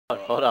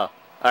Hold on.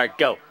 Alright,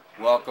 go.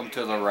 Welcome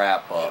to the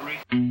wrap up.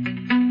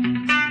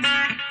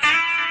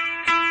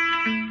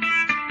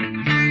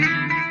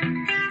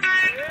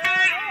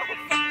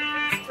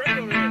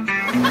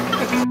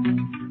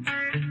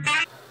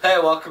 Hey,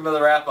 welcome to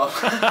the wrap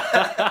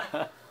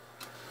up.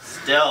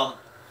 Still,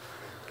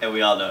 and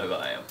we all know who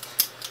I am.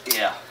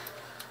 Yeah.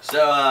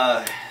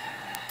 So,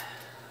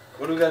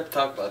 What do we got to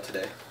talk about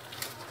today?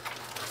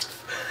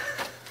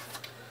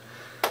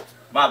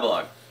 my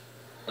blog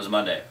was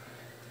Monday.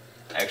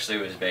 Actually,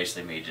 it was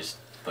basically me just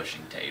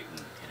pushing Tate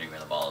and hitting me in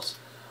the balls.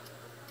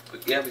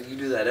 Yeah, but you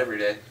do that every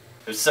day.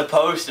 It was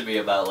supposed to be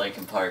about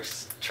Lincoln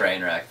Park's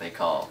train wreck they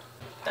call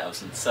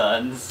Thousand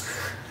Suns.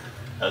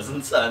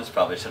 Thousand Suns,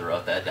 probably should have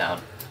wrote that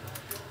down.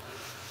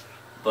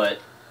 But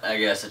I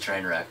guess a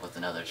train wreck with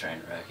another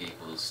train wreck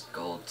equals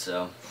gold,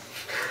 so.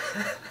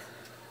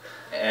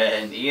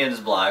 And Ian's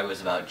blog was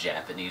about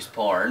Japanese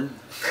porn.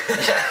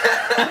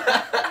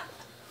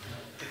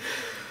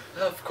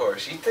 Of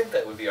course, you'd think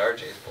that would be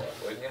RJ's blog,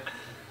 wouldn't you?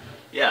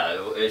 Yeah,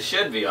 it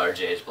should be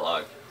RJ's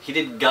blog. He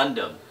did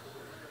Gundam.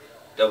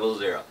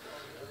 00.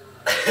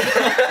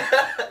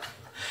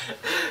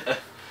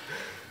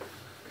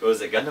 What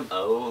was it? Gundam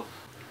O?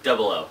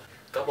 00.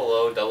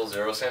 00,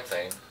 00, same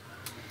thing.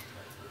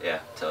 Yeah,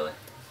 totally.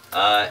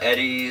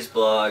 Eddie's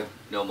blog,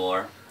 no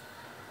more.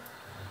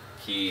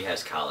 He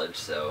has college,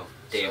 so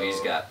Davey's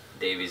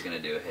gonna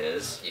do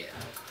his. Yeah.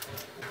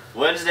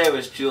 Wednesday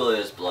was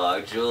Julia's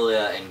blog.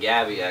 Julia and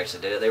Gabby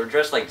actually did it. They were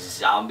dressed like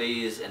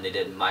zombies and they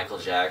did Michael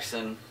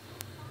Jackson.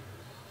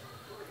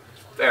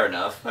 Fair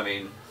enough. I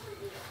mean,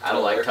 I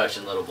don't like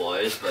touching little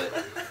boys,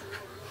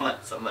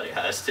 but somebody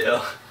has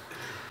to.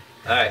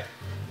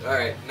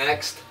 Alright,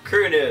 next.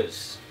 Crue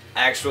news.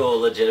 Actual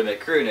legitimate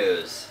Crue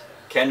news.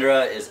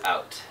 Kendra is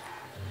out.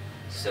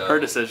 So Her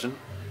decision.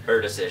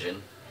 Her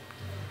decision.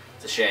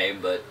 It's a shame,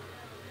 but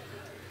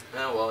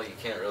Oh, well, you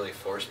can't really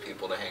force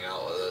people to hang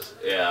out with us.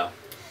 yeah.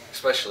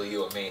 Especially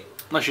you and me.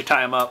 Unless you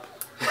tie him up.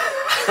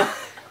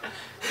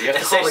 You have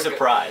to say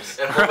surprise.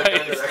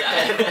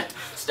 Right.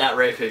 It's not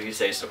rape if you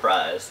say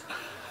surprise.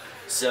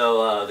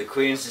 So the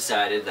queens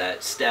decided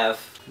that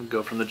Steph.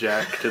 Go from the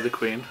jack to the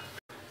queen.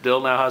 Dill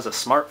now has a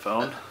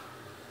smartphone.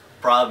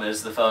 Problem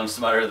is the phone's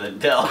smarter than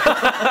Dill.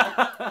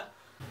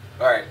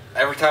 Alright,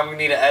 every time we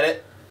need to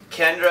edit,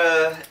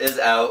 Kendra is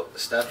out.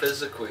 Steph is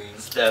the queen.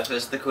 Steph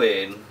is the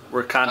queen.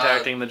 We're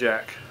contacting the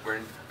jack. We're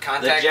The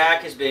contacting...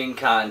 Jack is being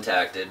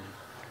contacted.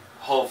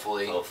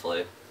 Hopefully.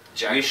 Hopefully.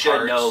 Jack We should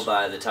Parks. know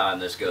by the time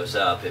this goes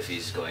up if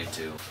he's going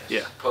to.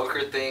 Yeah.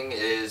 Poker thing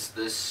is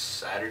this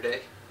Saturday,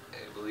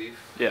 I believe.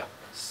 Yeah.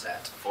 It's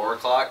at 4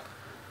 o'clock.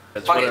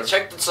 That's Fuck it, whatever.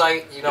 check the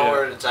site, you know Yeah.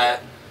 where it's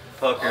at.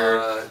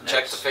 Poker.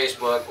 Check the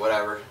Facebook,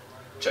 whatever.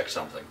 Check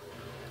something.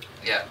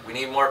 Yeah, we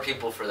need more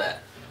people for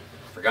that.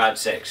 For God's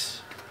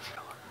sakes.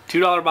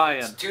 $2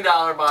 buy-in. It's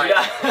 $2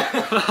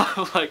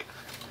 buy. Like,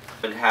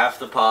 Win half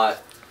the pot.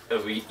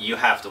 You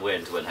have to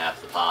win to win half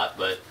the pot,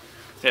 but.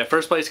 yeah,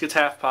 first place gets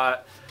half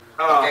pot.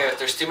 Okay, if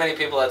there's too many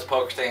people at the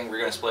poker thing, we're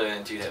gonna split it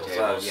in 2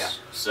 tables. Yeah.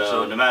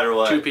 So no matter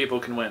what, 2 people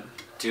can win.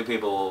 2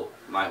 people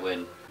might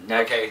win.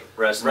 Okay,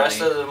 Rest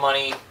of the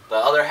money, the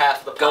other half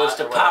of the pot goes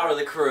to or whatever, Power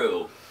the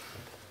Crew.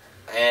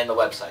 and the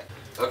website.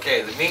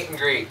 Okay, the meet and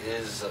greet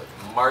is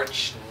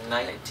March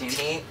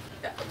 19th.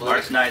 Yeah, I believe.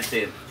 March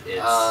 19th.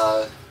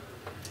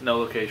 It's No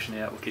location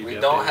yet. We'll keep We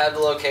you don't updated. have the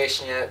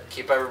location yet.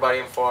 Keep everybody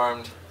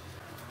informed.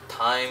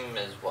 Time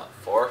is what,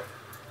 4?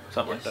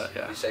 Something Yes. like that,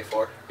 yeah. You say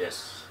 4?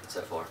 yes, it's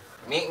at 4.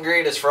 Meet and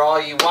greet is for all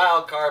you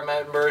wild card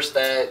members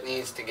that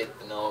needs to get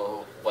to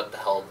know what the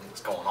hell is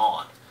going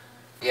on.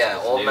 Yeah,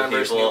 old New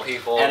members, people. new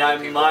people, And new I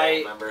people, might-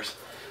 old members.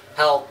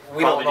 Hell,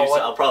 we don't know I'll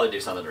what probably do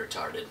something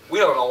retarded. we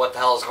don't know what the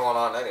hell is going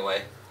on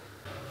anyway.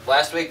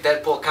 Last week,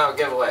 Deadpool comment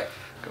giveaway.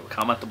 Go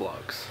comment the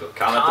blogs. So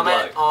comment the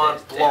blog. on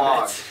Damn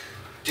blog. it.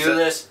 Do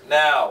this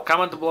now.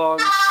 Comment the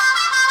blogs.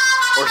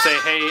 Or say,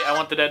 hey, I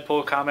want the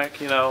Deadpool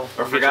comic, you know.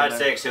 Or we'll for get you God's in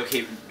there. sakes, he'll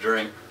keep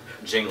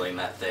jingling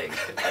that thing,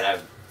 and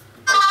I'd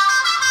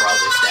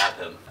probably stab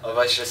him. Of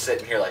us just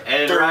sitting here like.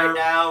 And right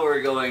now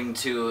we're going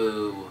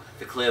to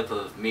the clip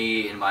of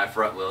me in my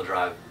front wheel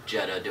drive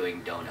Jetta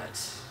doing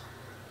donuts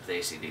with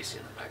AC/DC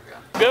in the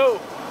background. Go!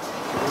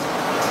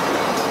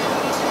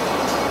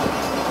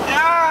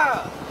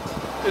 Yeah!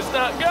 It's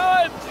not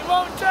going! It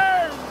won't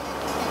turn!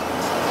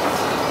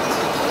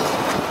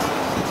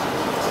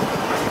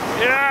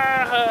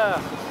 Yeah!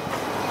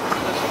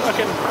 That's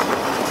fucking...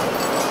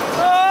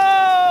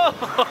 Oh!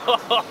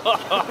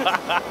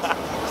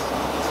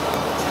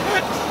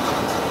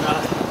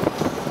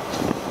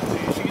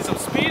 You should get some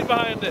speed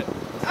behind it.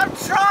 I'm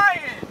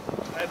trying.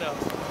 I know.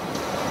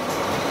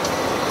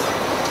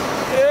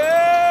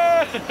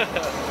 Yeah!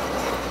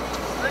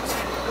 Let's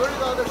go to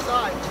the other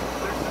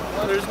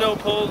side. There's no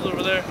poles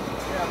over there.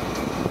 Yeah.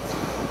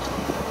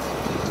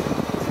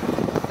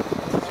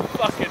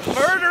 Fucking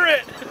murder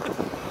it!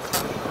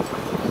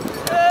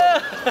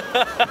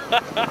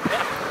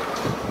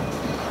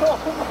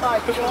 Oh my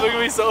god. Look at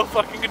me so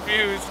fucking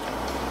confused.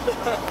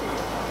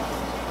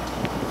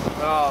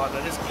 Oh,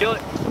 no, just kill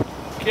it.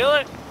 Kill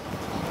it.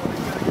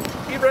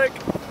 E-brake.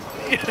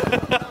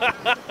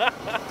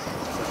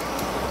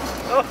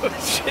 Oh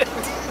shit.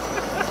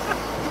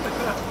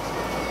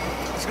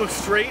 Just go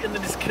straight and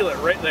then just kill it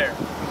right there.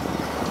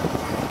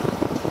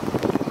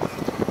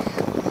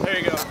 There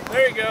you go.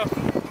 There you go.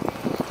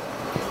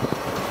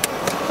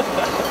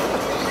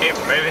 Hey,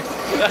 baby.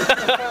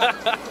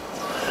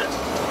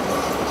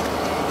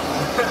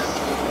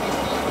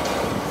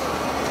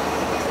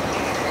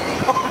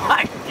 Oh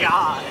my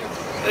god!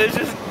 There's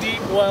just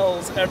deep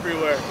wells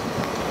everywhere.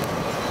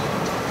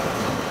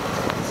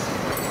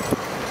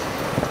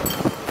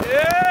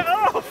 Yeah!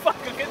 Oh fuck!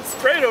 I'm getting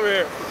sprayed over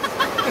here.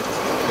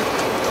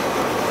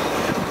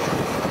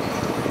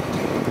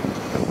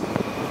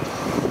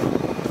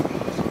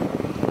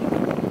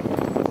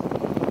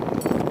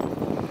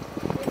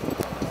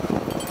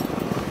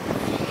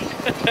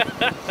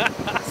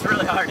 It's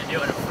really hard to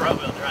do in a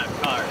front-wheel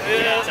drive car.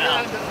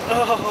 Yeah.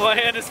 Oh, my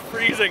hand is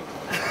freezing.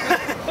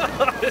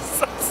 This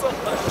sucks so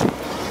much.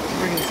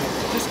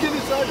 Just get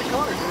inside the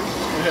car, dude.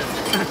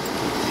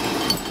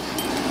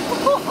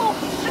 Oh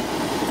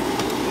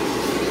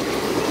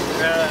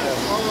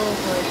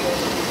my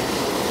god.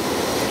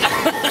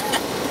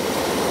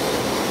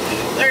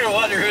 They're gonna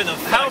wonder who the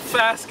fuck. How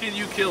fast can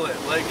you kill it?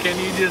 Like, can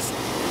you just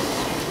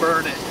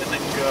burn it and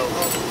then go?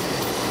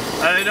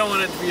 I don't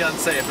want it to be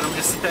unsafe, but I'm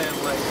just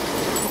saying, like.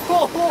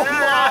 Oh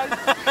my,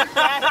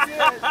 that's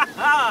it.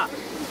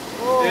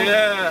 Oh,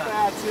 Yeah.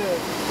 that's it.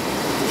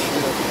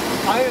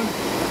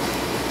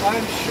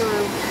 I'm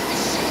sure.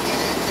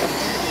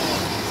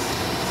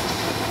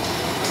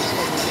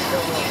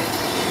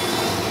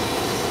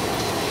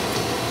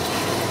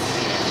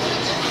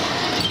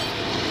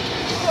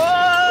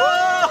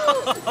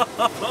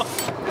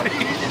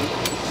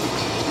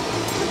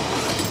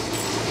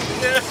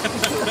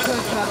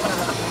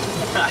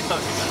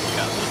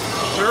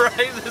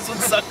 Right? This one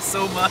sucks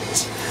so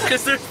much.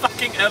 Because there's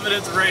fucking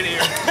evidence right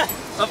here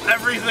of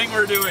everything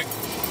we're doing.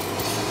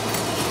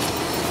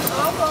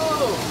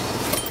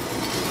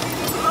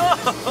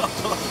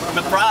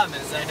 The problem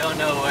is I don't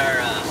know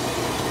where,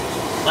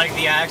 like,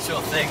 the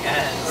actual thing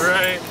ends.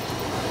 Right.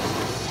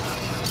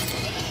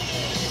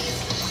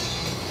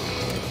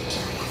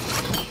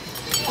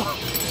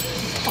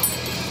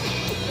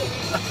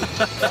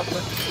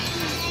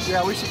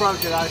 Yeah, we should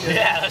probably get out of here.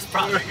 Yeah, that's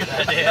probably a good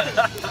idea.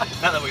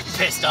 Now that we've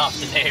pissed off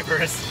the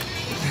neighbors.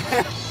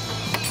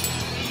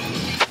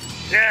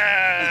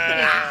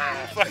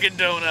 Yeah! Fucking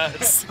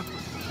donuts.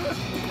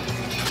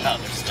 Oh,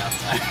 there's stop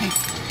time.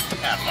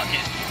 Ah, fuck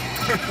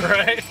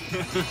Right?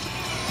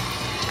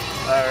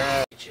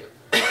 Alright.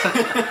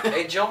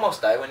 Hey, did you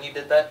almost die when you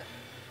did that?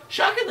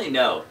 Shockingly,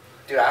 no.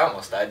 Dude, I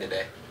almost died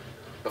today.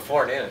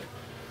 Before noon.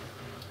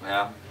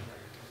 Yeah.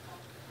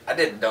 I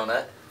did a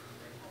donut.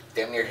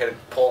 Damn near hit a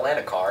pole and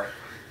a car.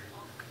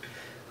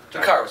 The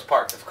car was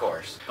parked, of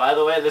course. By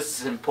the way,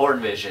 this is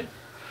important vision.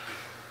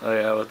 Oh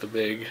yeah, with the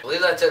big. I believe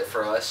that's it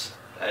for us.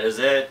 That is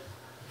it.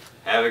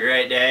 Have a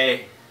great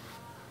day.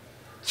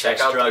 Check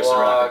Sex, out drugs, the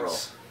and rock and roll.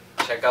 blogs.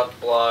 Check out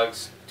the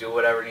blogs. Do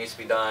whatever needs to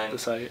be done. The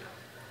site.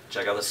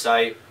 Check out the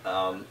site.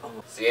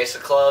 It's the Ace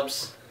of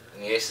Clubs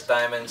and the Ace of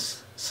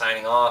Diamonds.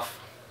 Signing off.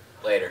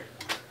 Later.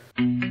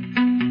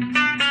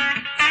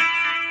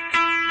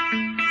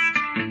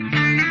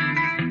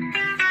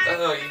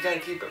 Oh, you gotta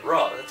keep it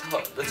raw. That's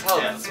how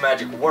Yeah. this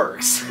magic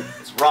works.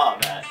 It's raw,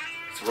 man.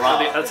 It's raw.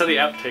 That's how the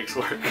outtakes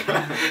work.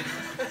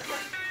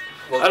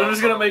 We'll I'm go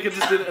just gonna from- make it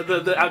just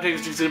the outtakes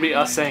is just gonna be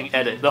us saying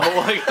edit. The whole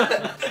like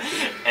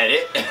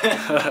Edit.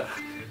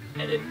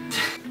 Edit.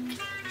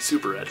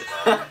 super edit.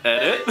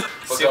 Edit.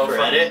 We'll go Super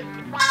from- edit.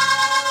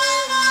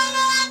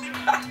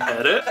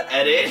 Edit.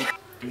 Edit.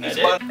 Edit.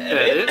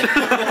 Edit.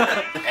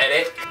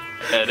 Edit.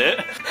 Edit.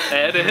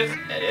 Edit.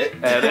 Edit.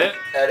 Edit.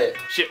 Edit.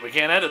 Shit, we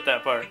can't edit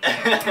that part.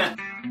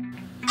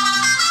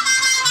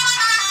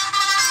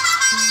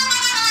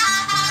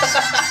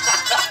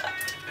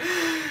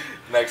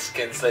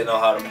 Mexicans, they know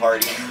how to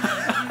party.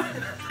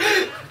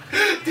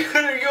 Dude,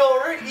 are you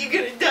alright? You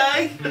gonna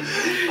die?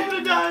 I'm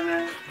gonna die,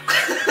 man.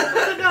 I'm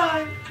gonna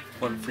die.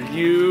 One for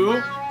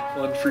you.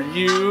 One for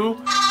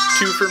you.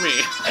 Two for me.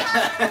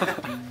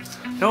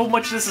 Know how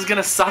much this is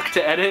gonna suck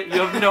to edit?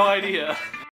 You have no idea.